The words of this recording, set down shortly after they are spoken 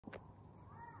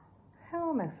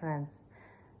Hello my friends,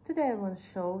 today I want to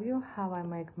show you how I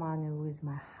make money with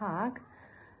my hack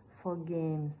for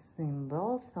game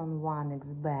Thimbles on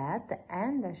 1XBet,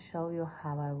 and I show you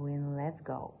how I win. Let's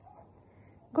go.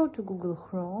 Go to Google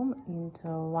Chrome into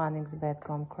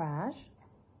 1xbet.com crash.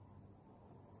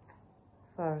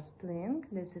 First link,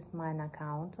 this is my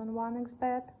account on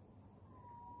 1xbet.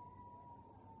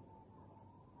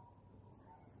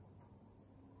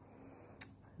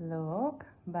 Look,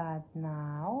 but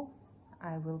now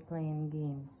I will play in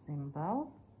game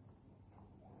Thimbles.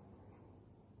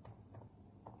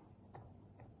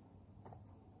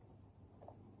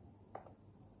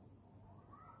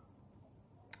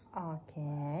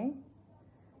 Okay,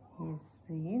 you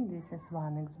see, this is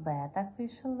 1xBet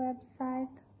official website.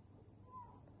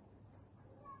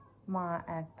 My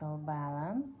actual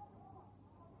balance.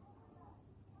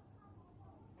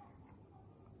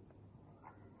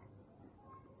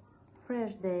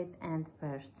 Fresh date and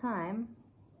first time.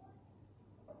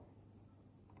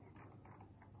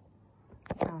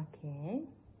 Okay.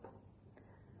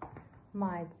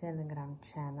 My Telegram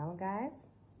channel, guys.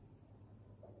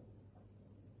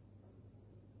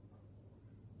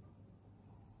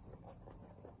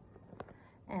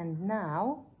 And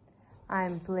now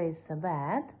I'm place a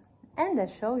bet and I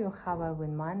show you how I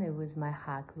win money with my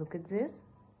hack. Look at this.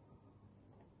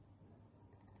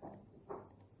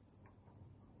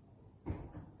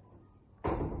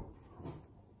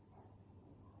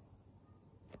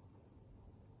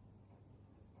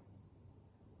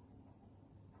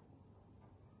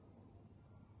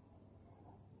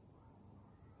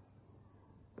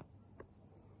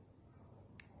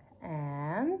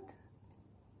 And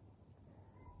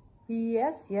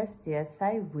yes,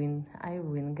 I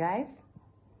win, guys.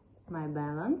 My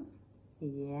balance,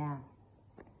 yeah.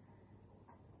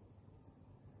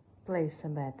 Place a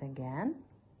bet again.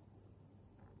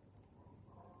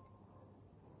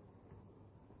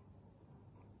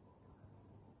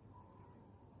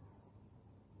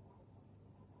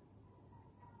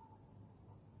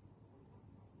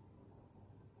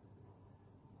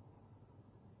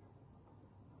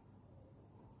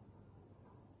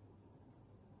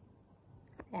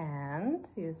 And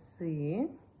you see,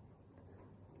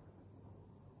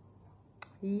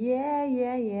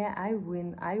 yeah, I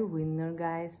win,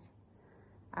 guys.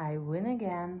 I win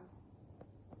again.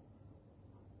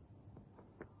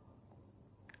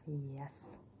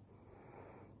 Yes.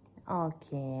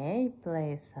 Okay,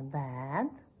 place a bet.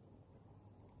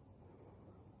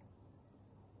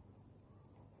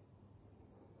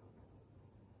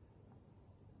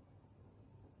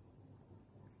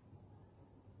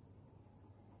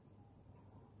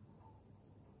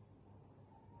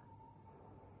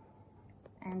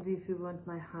 And if you want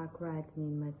my hack, write me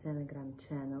in my Telegram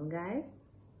channel, guys.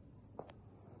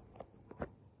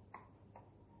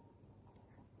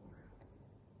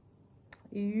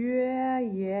 Yeah,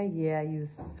 you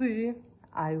see,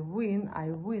 I win,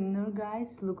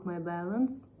 guys. Look my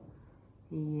balance.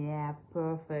 Yeah,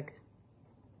 perfect.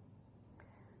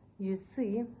 You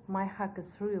see, my hack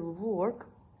is real work.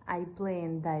 I play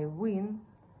and I win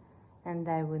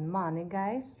money,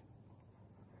 guys.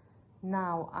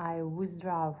 Now I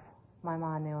withdraw my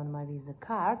money on my Visa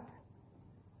card.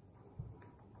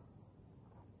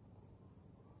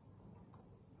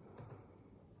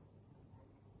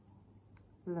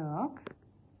 Look,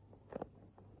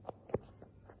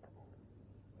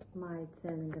 my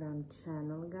Telegram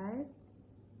channel, guys.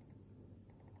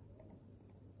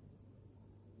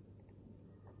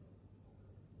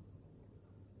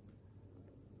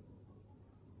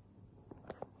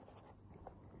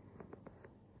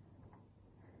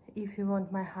 If you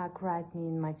want my hack, write me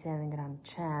in my Telegram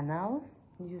channel.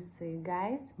 You see,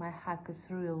 guys, my hack is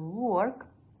real work.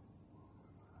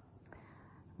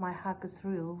 My hack is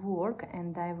real work,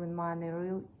 and I win money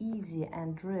real easy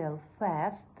and real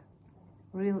fast.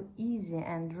 Real easy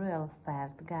and real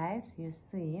fast, guys, you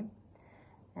see.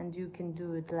 And you can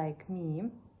do it like me.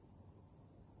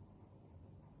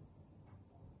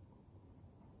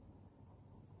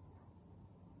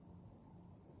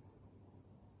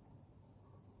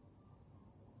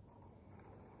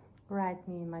 Write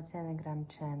me in my Telegram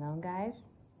channel, guys.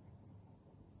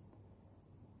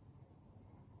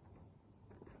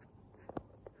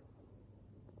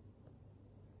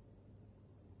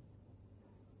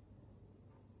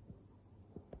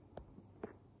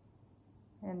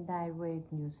 And I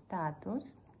wait new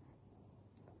status.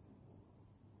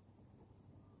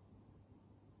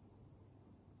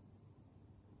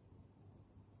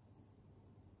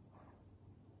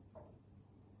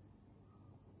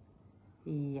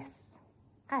 Yes,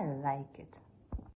 I like it.